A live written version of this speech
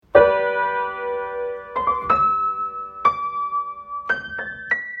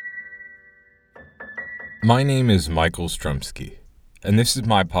My name is Michael Strumsky, and this is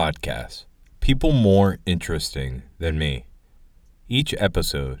my podcast, People More Interesting Than Me. Each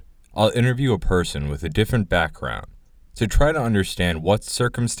episode, I'll interview a person with a different background to try to understand what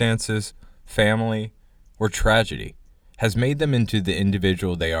circumstances, family, or tragedy has made them into the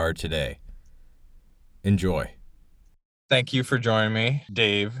individual they are today. Enjoy. Thank you for joining me,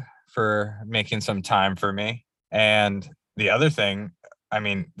 Dave, for making some time for me. And the other thing,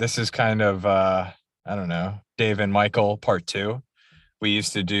 this is kind of, Dave and Michael part 2. We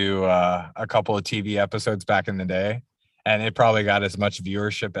used to do a couple of TV episodes back in the day, and it probably got as much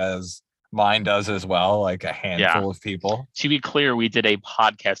viewership as mine does as well, like a handful of people. To be clear, we did a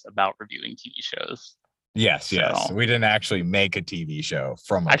podcast about reviewing TV shows. Yes. We didn't actually make a TV show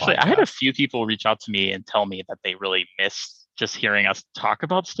from a Actually, podcast. I had a few people reach out to me and tell me that they really missed just hearing us talk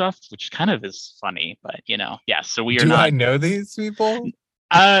about stuff, which kind of is funny, but so we are Do I know these people?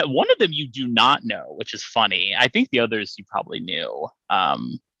 One of them you do not know, which is funny. I think the others you probably knew.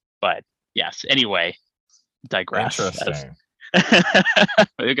 But yes, anyway, digress. Interesting.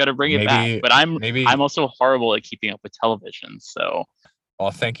 We got to bring it back. But I'm also horrible at keeping up with television. So,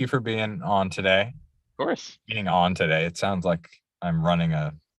 well, thank you for being on today. Of course. Being on today, it sounds like I'm running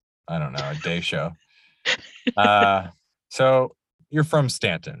a day show. So you're from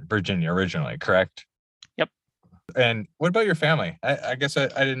Stanton, Virginia, originally, correct? Yep. And what about your family? I guess I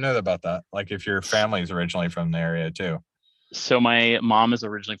didn't know about that. Like, if your family's originally from the area too. So my mom is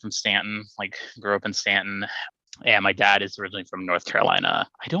originally from Stanton, grew up in Stanton. And my dad is originally from North Carolina.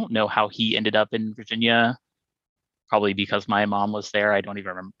 I don't know how he ended up in Virginia. Probably because my mom was there. I don't even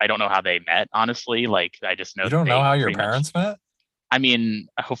remember. I don't know how they met, honestly. I just know. You don't know how your parents met? I mean,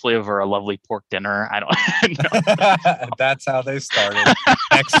 hopefully over a lovely pork dinner. I don't know. That's how they started.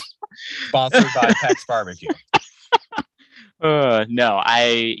 Sponsored by Peck's Barbecue. No,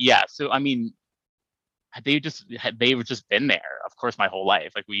 So I mean, they've just been there, of course, my whole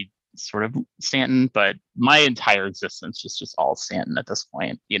life. We sort of Stanton, but my entire existence is just all Stanton at this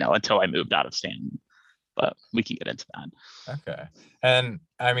point. Until I moved out of Stanton. But we can get into that. Okay. And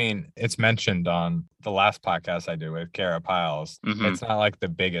I mean, it's mentioned on the last podcast I did with Kara Piles. Mm-hmm. It's not like the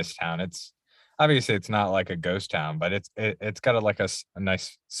biggest town. It's obviously it's not like a ghost town, but it's got a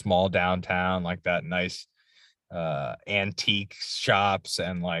nice small downtown, like that nice antique shops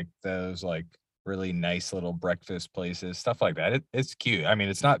and like those like really nice little breakfast places, stuff like that. It's cute. I mean,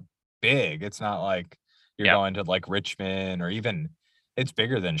 it's not big. It's not like you're going to like Richmond or even it's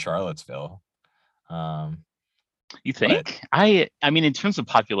bigger than Charlottesville. You think? I mean, in terms of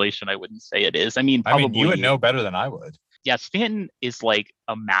population, I wouldn't say it is. I mean, probably you would know better than I would. Yeah, Stanton is like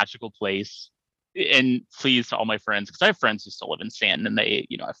a magical place. And please, to all my friends, because I have friends who still live in Stanton and they,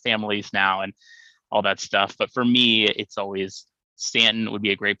 have families now and all that stuff. But for me, it's always Stanton would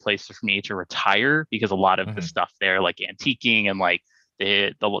be a great place for me to retire because a lot of the stuff there, like antiquing and like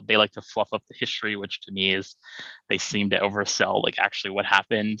they like to fluff up the history, which to me is they seem to oversell like actually what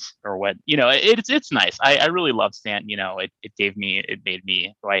happened or what it's nice. I really love Stanton. It made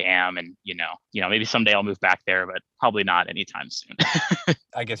me who I am, and maybe someday I'll move back there, but probably not anytime soon.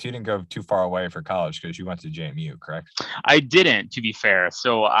 I guess you didn't go too far away for college because you went to JMU, correct? I didn't, to be fair.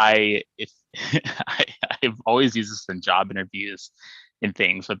 So I've always used this in job interviews and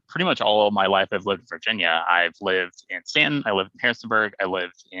things, but pretty much all of my life I've lived in Virginia. I've lived in Stanton, I lived in Harrisonburg, I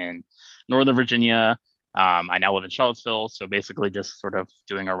lived in Northern Virginia. I now live in Charlottesville, so basically just sort of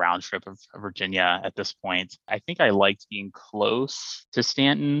doing a round trip of Virginia at this point. I think I liked being close to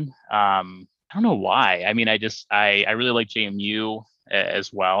Stanton. I don't know why. I mean, I really like JMU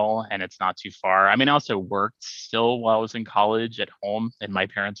as well, and it's not too far. I mean, I also worked still while I was in college at home in my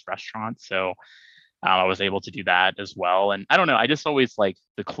parents' restaurant, so I was able to do that as well. And I don't know, I just always like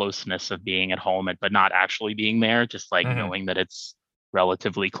the closeness of being at home, but not actually being there, just like knowing that it's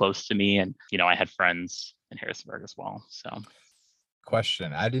relatively close to me. And, I had friends in Harrisonburg as well. So,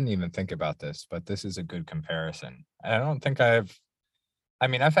 question. I didn't even think about this, but this is a good comparison. I don't think I've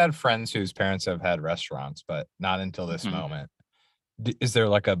had friends whose parents have had restaurants, but not until this moment. Is there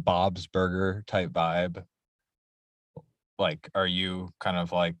like a Bob's Burger type vibe? Like, are you kind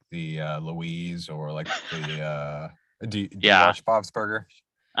of like the Louise or like the do you watch Bob's Burger?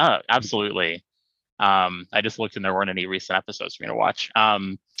 Oh, absolutely. I just looked and there weren't any recent episodes for me to watch.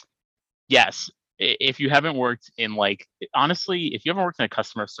 Yes, if you haven't worked in honestly, if you haven't worked in a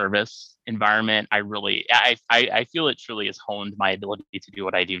customer service environment, I feel it truly has honed my ability to do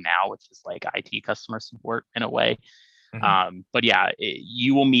what I do now, which is like IT customer support in a way. But yeah,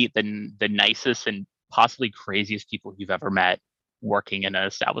 you will meet the nicest and possibly craziest people you've ever met working in an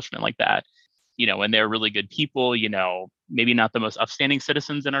establishment like that. And they're really good people, maybe not the most upstanding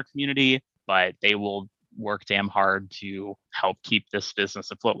citizens in our community, but they will work damn hard to help keep this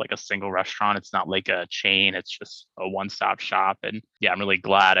business afloat, like a single restaurant. It's not like a chain, it's just a one-stop shop. And yeah, I'm really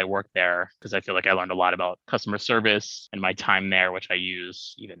glad I worked there because I feel like I learned a lot about customer service and my time there, which I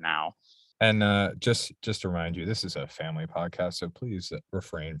use even now. And just to remind you, this is a family podcast, so please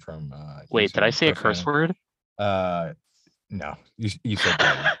refrain from Wait, did I using say a curse profanity. word? No, you said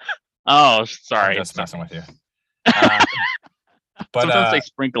petty. Oh, I'm sorry. just messing with you. But Sometimes they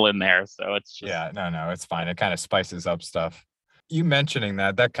sprinkle in there, so it's just yeah, no, it's fine. It kind of spices up stuff. You mentioning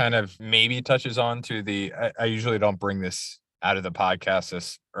that kind of maybe touches on to the. I usually don't bring this out of the podcast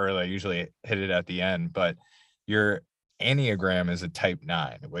this early. I usually hit it at the end, but your Enneagram is a type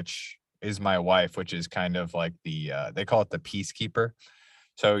 9, which is my wife, which is kind of like the they call it the peacekeeper.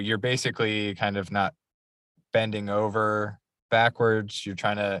 So you're basically kind of not bending over backwards. You're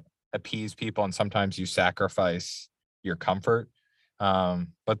trying to appease people, and sometimes you sacrifice your comfort.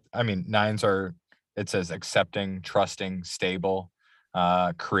 But I mean, 9s are, it says accepting, trusting, stable,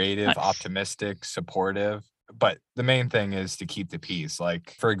 creative, nice. optimistic, supportive. But the main thing is to keep the peace.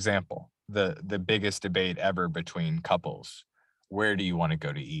 Like, for example, the biggest debate ever between couples. Where do you want to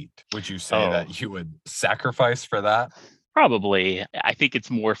go to eat? Would you say Oh, that you would sacrifice for that? probably. I think it's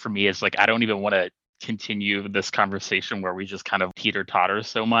more for me is like I don't even want to continue this conversation where we just kind of teeter totter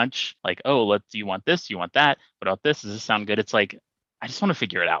so much. Like, oh, do you want this? Do you want that? What about this? Does this sound good? It's like I just want to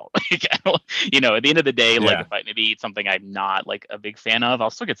figure it out. Like, at the end of the day, like Yeah. if I maybe eat something I'm not like a big fan of,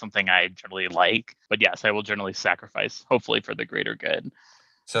 I'll still get something I generally like. But yes, I will generally sacrifice, hopefully for the greater good.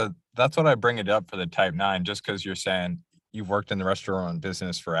 So that's what I bring it up for the type 9, just because you're saying you've worked in the restaurant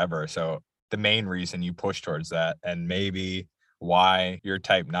business forever. So the main reason you push towards that, and maybe why you're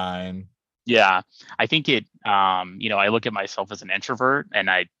type 9. Yeah, I think I look at myself as an introvert, and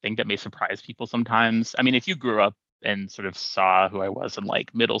I think that may surprise people sometimes. I mean, if you grew up and sort of saw who I was in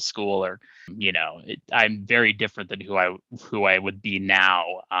like middle school, or I'm very different than who I would be now.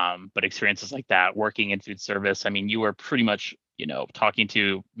 But experiences like that, working in food service, I mean, you were pretty much talking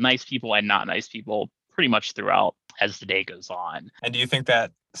to nice people and not nice people pretty much throughout as the day goes on. And do you think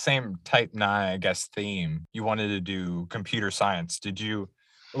that same type 9, I guess, theme, you wanted to do computer science? Did you,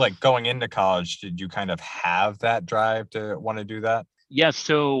 like, going into college, did you kind of have that drive to want to do that? Yeah,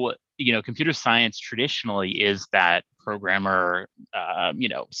 so computer science traditionally is that programmer,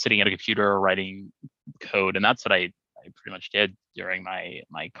 sitting at a computer writing code, and that's what I pretty much did during my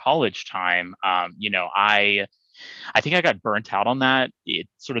college time. I think I got burnt out on that. It's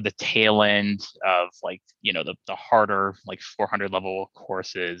sort of the tail end of like the harder like 400 level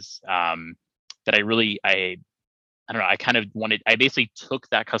courses that I don't know. I basically took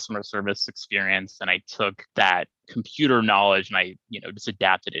that customer service experience and I took that computer knowledge and I, just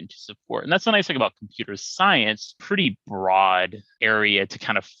adapted it into support. And that's the nice thing about computer science, pretty broad area to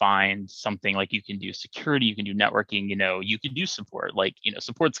kind of find something. Like you can do security, you can do networking, you can do support. Like,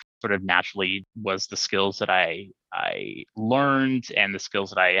 support's sort of naturally was the skills that I learned and the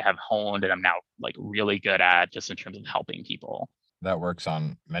skills that I have honed and I'm now like really good at just in terms of helping people. That works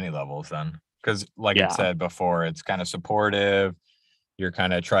on many levels then. Because, like I Yeah. said before, it's kind of supportive. You're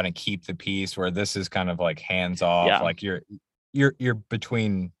kind of trying to keep the peace, where this is kind of like hands off. Yeah. Like you're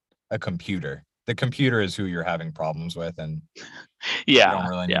between a computer. The computer is who you're having problems with, and you don't Yeah.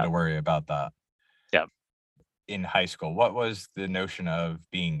 really need Yeah. to worry about that. Yeah. In high school, what was the notion of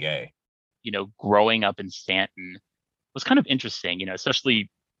being gay? Growing up in Stanton was kind of interesting, especially,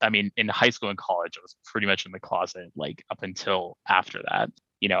 I mean, in high school and college, I was pretty much in the closet, like up until after that.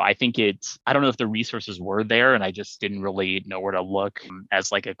 I think I don't know if the resources were there and I just didn't really know where to look.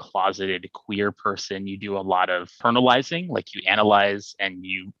 As like a closeted queer person, you do a lot of internalizing, like you analyze and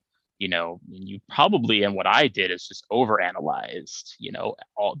you probably, and what I did is just overanalyzed,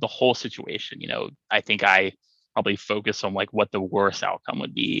 the whole situation. I think I probably focused on like what the worst outcome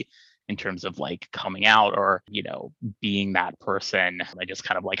would be in terms of like coming out or, being that person. I just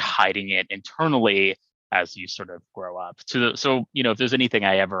kind of like hiding it internally as you sort of grow up. So, if there's anything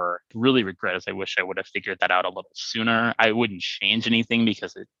I ever really regret is I wish I would have figured that out a little sooner. I wouldn't change anything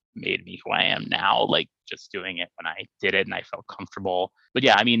because it made me who I am now, like just doing it when I did it and I felt comfortable. But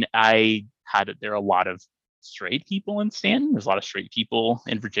yeah, I mean, there are a lot of straight people in Stanton. There's a lot of straight people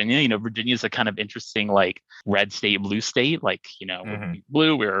in Virginia. Virginia is a kind of interesting, like red state, blue state. Like, Mm-hmm.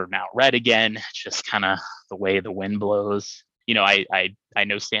 blue, we're now red again. It's just kind of the way the wind blows. I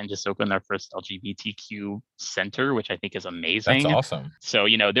know Stanton just opened their first LGBTQ center, which I think is That's amazing. awesome. So,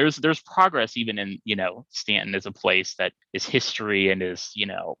 there's progress even in, Stanton is a place that is history and is,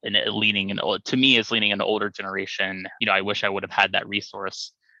 and to me is leaning an older generation. I wish I would have had that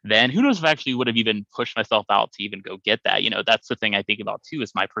resource then who knows if I actually would have even pushed myself out to even go get that. That's the thing I think about too,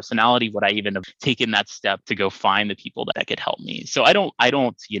 is my personality. Would I even have taken that step to go find the people that could help me? So I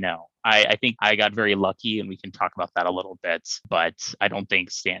think I got very lucky, and we can talk about that a little bit, but I don't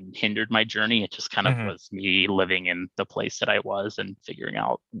think Stan hindered my journey. It just kind of Hmm. was me living in the place that I was and figuring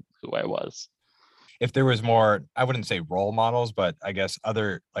out who I was. If there was more, I wouldn't say role models, but I guess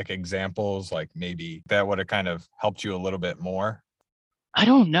other like examples, like maybe that would have kind of helped you a little bit more. I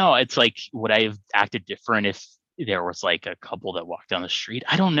don't know. It's like, would I have acted different if there was like a couple that walked down the street?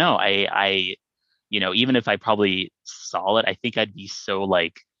 I don't know. Even if I probably saw it, I think I'd be so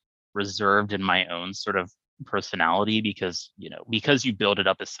like reserved in my own sort of personality, because you build it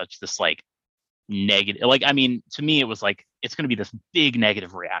up as such this like negative, like, I mean, to me, it was like, it's going to be this big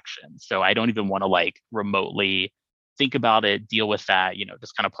negative reaction. So I don't even want to like remotely think about it, deal with that,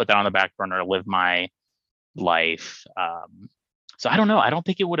 just kind of put that on the back burner, live my life. So I don't know. I don't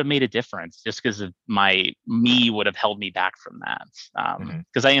think it would have made a difference, just because of my me would have held me back from that. Hmm.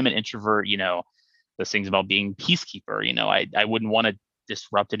 Because I am an introvert, those things about being peacekeeper, I wouldn't want to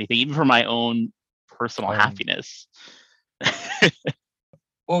disrupt anything, even for my own personal happiness.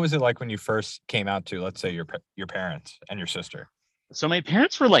 What was it like when you first came out to, let's say, your parents and your sister? So my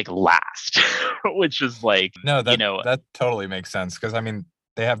parents were like last, which is like, No, that totally makes sense, because I mean,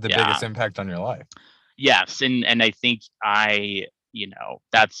 they have the yeah, biggest impact on your life. yes, and I think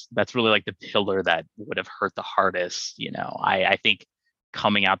that's really like the pillar that would have hurt the hardest. I think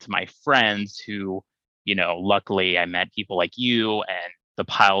coming out to my friends who, luckily I met people like you and the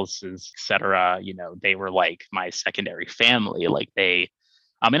Pileses, etc. They were like my secondary family. Like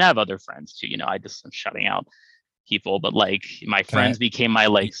I mean, I have other friends too. I just am shutting out people, but like my Can I? friends became my You,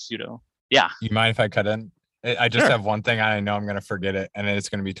 like pseudo. Yeah, you mind if I cut in? I just sure. have one thing. I know I'm going to forget it, and it's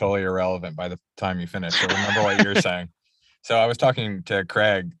going to be totally irrelevant by the time you finish. So remember what you're saying. So I was talking to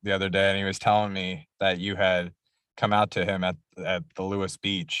Craig the other day, and he was telling me that you had come out to him at the Lewis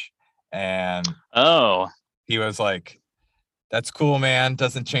Beach, and Oh, he was like, "That's cool, man.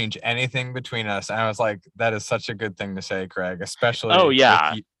 Doesn't change anything between us." And I was like, "That is such a good thing to say, Craig, oh especially with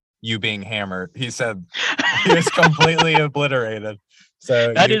yeah. you being hammered." He said he was completely obliterated.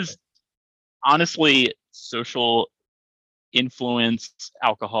 So That you, is honestly social influence,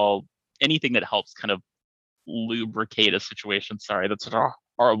 alcohol, anything that helps kind of lubricate a situation. Sorry, that's a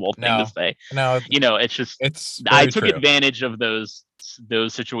horrible thing to no, say. no, It's just it's I very took true. advantage of those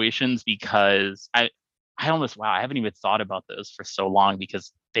situations because I almost, wow, I haven't even thought about those for so long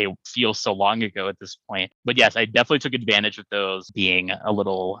because they feel so long ago at this point. But yes, I definitely took advantage of those being a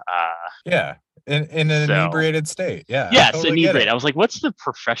little Yeah, in an so inebriated state. Yeah, I yes, totally get inebriate. it. I was like, what's the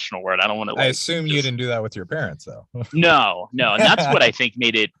professional word? I don't want to I like assume you just didn't do that with your parents, though. no, no. And that's what I think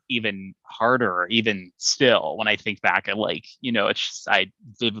made it even harder, even still, when I think back at like, it's just, I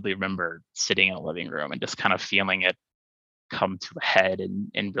vividly remember sitting in a living room and just kind of feeling it come to a head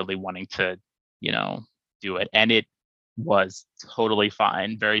and really wanting to, you know, do it. And it was totally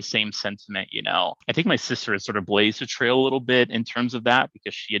fine. Very same sentiment. I think my sister has sort of blazed a trail a little bit in terms of that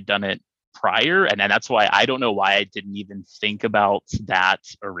because she had done it prior. And then that's why I don't know why I didn't even think about that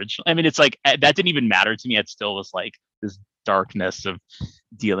originally. I mean, it's like that didn't even matter to me. It still was like this darkness of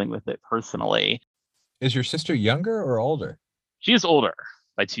dealing with it personally. Is your sister younger or older? She is older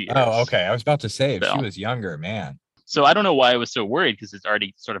by two Oh, years. okay. I was about to say if she So was younger, man. so I don't know why I was so worried because it's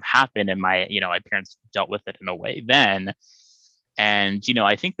already sort of happened and my parents dealt with it in a way then. And,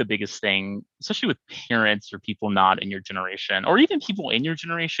 I think the biggest thing, especially with parents or people not in your generation, or even people in your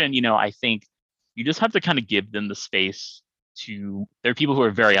generation, I think you just have to kind of give them the space to, there are people who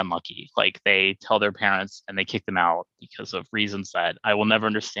are very unlucky. Like they tell their parents and they kick them out because of reasons that I will never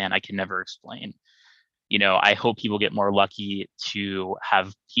understand. I can never explain. I hope people get more lucky to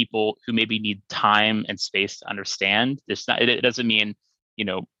have people who maybe need time and space to understand. It doesn't mean, you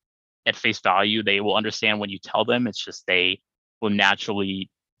know, at face value, they will understand when you tell them. It's just they will naturally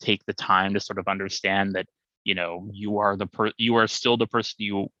take the time to sort of understand that, you are still the person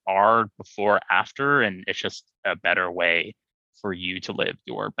you are before, after, and it's just a better way for you to live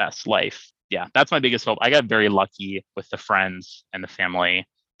your best life. Yeah, that's my biggest hope. I got very lucky with the friends and the family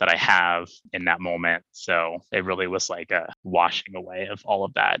that I have in that moment. So it really was like a washing away of all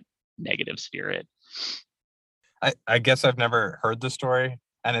of that negative spirit. I guess I've never heard the story,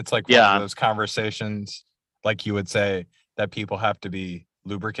 and it's like one of Yeah. those conversations, like you would say, that people have to be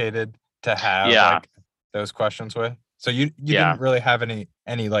lubricated to have Yeah. like those questions with. So you Yeah. didn't really have any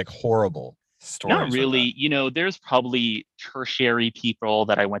like horrible Not stories with that. really. There's probably tertiary people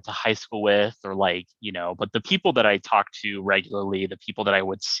that I went to high school with, or like, but the people that I talk to regularly, the people that I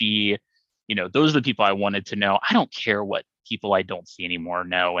would see, those are the people I wanted to know. I don't care what people I don't see anymore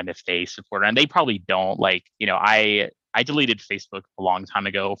know, and if they support it, and they probably don't. Like, I deleted Facebook a long time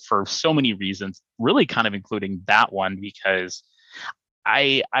ago for so many reasons, really kind of including that one, because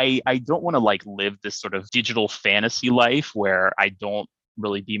I don't want to like live this sort of digital fantasy life where I don't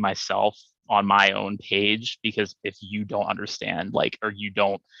really be myself on my own page, because if you don't understand, like, or you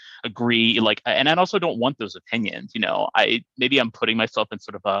don't agree, like, and I also don't want those opinions, I'm putting myself in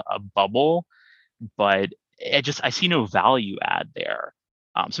sort of a bubble, but I see no value add there.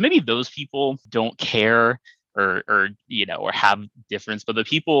 So maybe those people don't care, or have difference, but the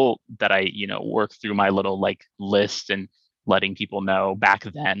people that I work through my little like list and letting people know back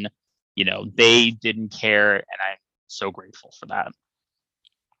then, they didn't care, and I'm so grateful for that.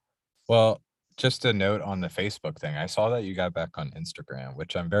 Well, just a note on the Facebook thing. I saw that you got back on Instagram,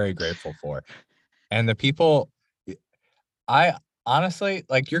 which I'm very grateful for. And the people, I honestly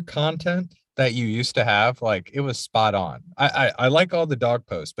like your content that you used to have, like it was spot on. I like all the dog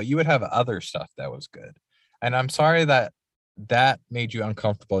posts, but you would have other stuff that was good. And I'm sorry that made you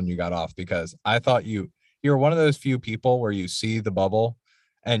uncomfortable and you got off, because I thought you're one of those few people where you see the bubble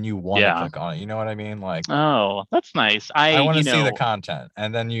and you want to Yeah. click on it. You know what I mean? Like, Oh, that's nice. I want to see the content,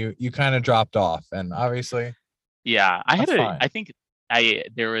 and then you kind of dropped off, and obviously Yeah, that's fine. I think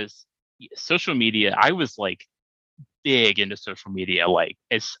there was social media. I was like big into social media. Like,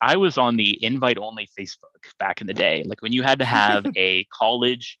 I was on the invite only Facebook back in the day. Like when you had to have a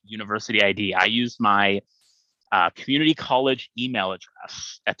college university ID, I used my community college email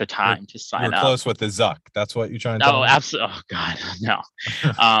address at the You're time to you're sign up. close with the Zuck. That's what you're trying to tell Oh, me? absolutely. Oh God,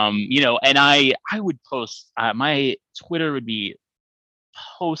 no. And I would post, my Twitter would be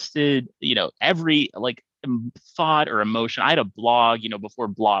posted, every like thought or emotion. I had a blog, before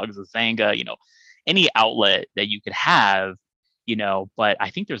blogs, a Zanga, any outlet that you could have, but I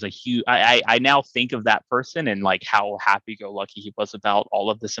think there's a huge, I now think of that person and like how happy go lucky he was about all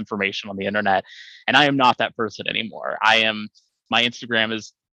of this information on the internet. And I am not that person anymore. My Instagram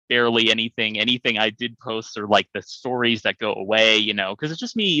is barely anything I did post or like the stories that go away, because it's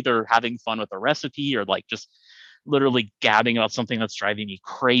just me either having fun with a recipe or like just literally gabbing about something that's driving me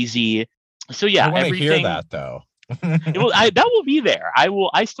crazy. So I yeah, want to hear everything that though. that will be there.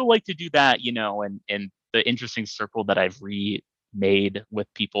 I still like to do that, and the interesting circle that I've remade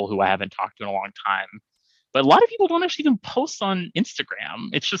with people who I haven't talked to in a long time. But a lot of people don't actually even post on Instagram.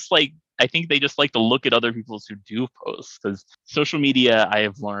 It's just like I think they just like to look at other people's who do post, because social media I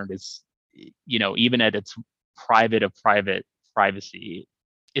have learned is, even at its private privacy,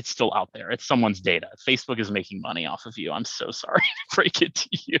 it's still out there. It's someone's data. Facebook is making money off of you. I'm so sorry to break it to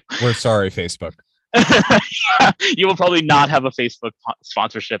you. We're sorry, Facebook. You will probably not have a Facebook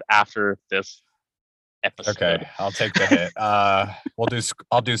sponsorship after this episode. Okay, I'll take the hit. I'll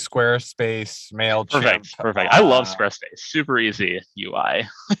do Squarespace, Mailchimp. Perfect. I love Squarespace. Super easy UI.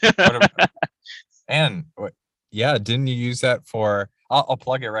 And yeah, didn't you use that for? I'll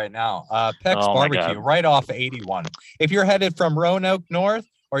plug it right now. Peck's Oh my Barbecue, God. right off 81. If you're headed from Roanoke North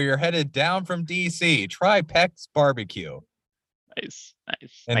or you're headed down from DC, try Peck's Barbecue Nice.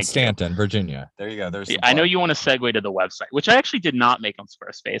 in Thank you. Stanton, Virginia. There you go. There's the I know plug. you want to segue to the website, which I actually did not make on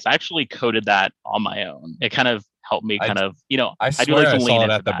Squarespace. I actually coded that on my own. It kind of helped me I I do swear like to I lean saw it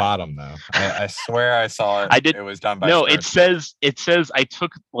into at the that. bottom though. I swear I saw it. I did. It was done by No, Squarespace. it says I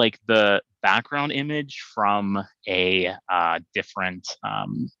took like the background image from a different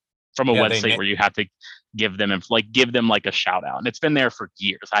from a Yeah, website where you have to give them like a shout out, and it's been there for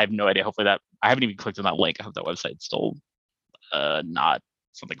years. I have no idea. Hopefully that I haven't even clicked on that link. I hope that website's still not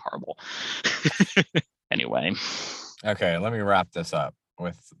something horrible. Anyway. Okay, let me wrap this up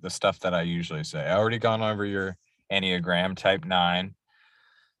with the stuff that I usually say. I already gone over your Enneagram type 9.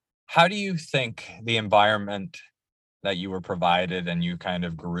 How do you think the environment that you were provided and you kind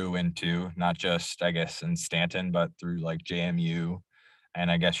of grew into, not just, I guess, in Stanton, but through like JMU and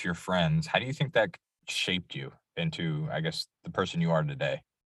I guess your friends, how do you think that shaped you into, I guess, the person you are today?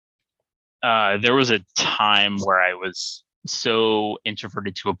 There was a time where I was so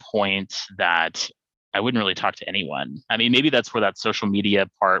introverted to a point that I wouldn't really talk to anyone. I mean, maybe that's where that social media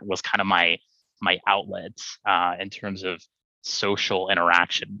part was kind of my outlet in terms of social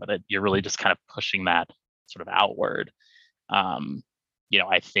interaction, but you're really just kind of pushing that sort of outward. Um,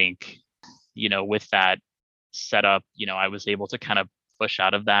 I think, with that setup, I was able to kind of push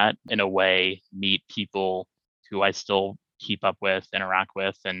out of that in a way, meet people who I still keep up with, interact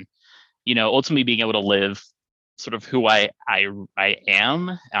with, and ultimately being able to live sort of who I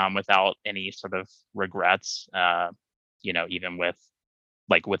am without any sort of regrets. Even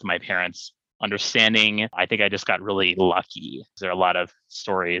with my parents understanding. I think I just got really lucky. There are a lot of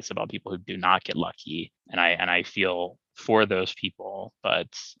stories about people who do not get lucky, and I feel for those people. But,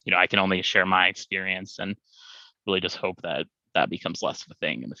 I can only share my experience and really just hope that that becomes less of a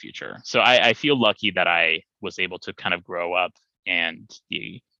thing in the future. So I feel lucky that I was able to kind of grow up, and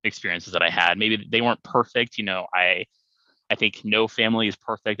the experiences that I had, maybe they weren't perfect. I think no family is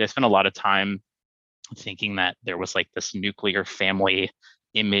perfect. I spent a lot of time thinking that there was like this nuclear family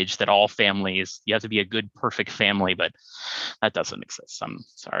image that all families, you have to be a good, perfect family, but that doesn't exist. I'm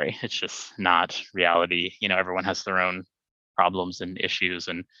sorry. It's just not reality. Everyone has their own problems and issues.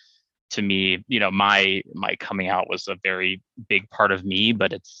 And to me, my coming out was a very big part of me,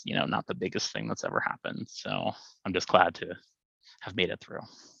 but it's, not the biggest thing that's ever happened. So I'm just glad to have made it through.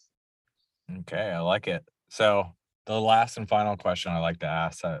 Okay, I like it. So the last and final question I like to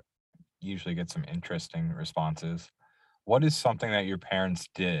ask that usually gets some interesting responses. What is something that your parents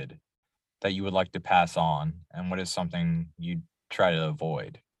did that you would like to pass on? And what is something you try to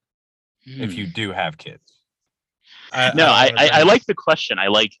avoid if you do have kids? I like the question. I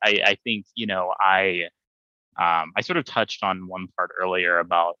think, I sort of touched on one part earlier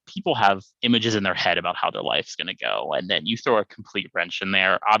about people have images in their head about how their life's going to go. And then you throw a complete wrench in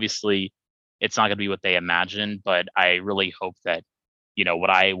there. Obviously, it's not going to be what they imagine, but I really hope that,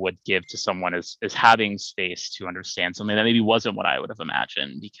 what I would give to someone is having space to understand something that maybe wasn't what I would have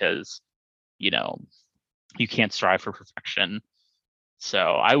imagined, because, you can't strive for perfection. So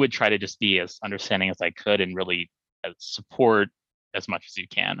I would try to just be as understanding as I could and really support as much as you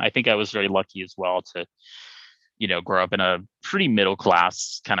can. I think I was very lucky as well to, grow up in a pretty middle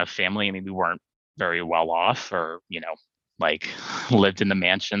class kind of family. I mean, we weren't very well off, or, like lived in the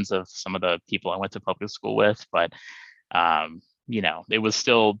mansions of some of the people I went to public school with, but it was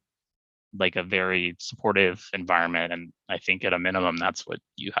still like a very supportive environment. And I think at a minimum, that's what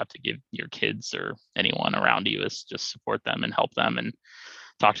you have to give your kids or anyone around you, is just support them and help them and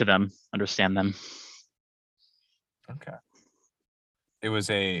talk to them, understand them. Okay. It was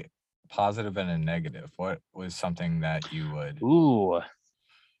a positive and a negative. What was something that you would? Ooh,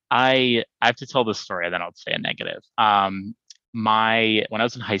 I have to tell this story, and then I'll say a negative. When I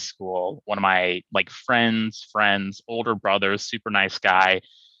was in high school, one of my like friends, older brother, super nice guy.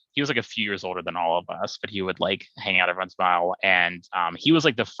 He was like a few years older than all of us, but he would like hang out every once in a while. And he was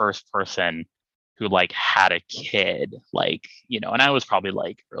like the first person who like had a kid, like, and I was probably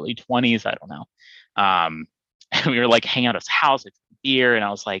like early 20s, I don't know. And we were like hanging out at his house, like beer, and I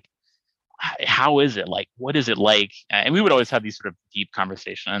was like, how is it? Like, what is it like? And we would always have these sort of deep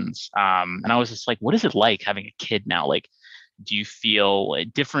conversations. And I was just like, what is it like having a kid now? Like, do you feel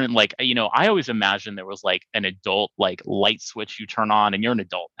different? Like, I always imagined there was like an adult, like light switch you turn on and you're an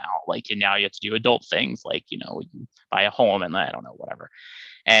adult now. Like, and now you have to do adult things, like, you buy a home and I don't know, whatever.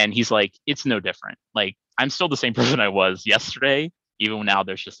 And he's like, it's no different. Like, I'm still the same person I was yesterday, even now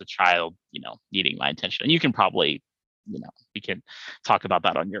there's just a child, needing my attention. And you can probably, we can talk about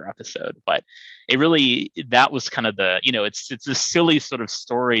that on your episode, but it really, that was kind of the, it's a silly sort of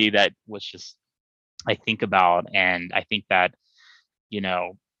story that was just, I think about. And I think that,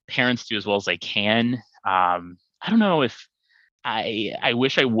 parents do as well as they can. I don't know if I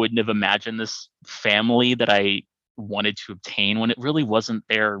wish I wouldn't have imagined this family that I wanted to obtain when it really wasn't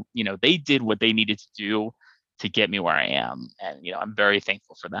there. They did what they needed to do to get me where I am. And, I'm very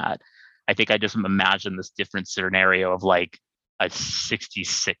thankful for that. I think I just imagine this different scenario of like a 60s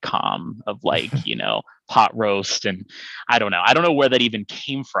sitcom of like, pot roast. And I don't know where that even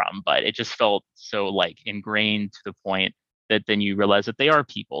came from, but it just felt so like ingrained to the point that then you realize that they are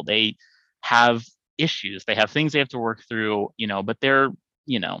people. They have issues. They have things they have to work through, but they're,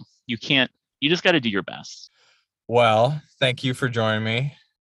 you just got to do your best. Well, thank you for joining me.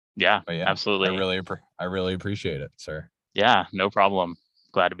 Yeah, absolutely. I really appreciate it, sir. Yeah, no problem.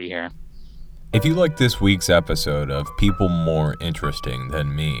 Glad to be here. If you like this week's episode of People More Interesting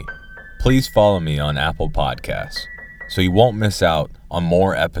Than Me, please follow me on Apple Podcasts so you won't miss out on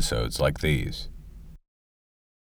more episodes like these.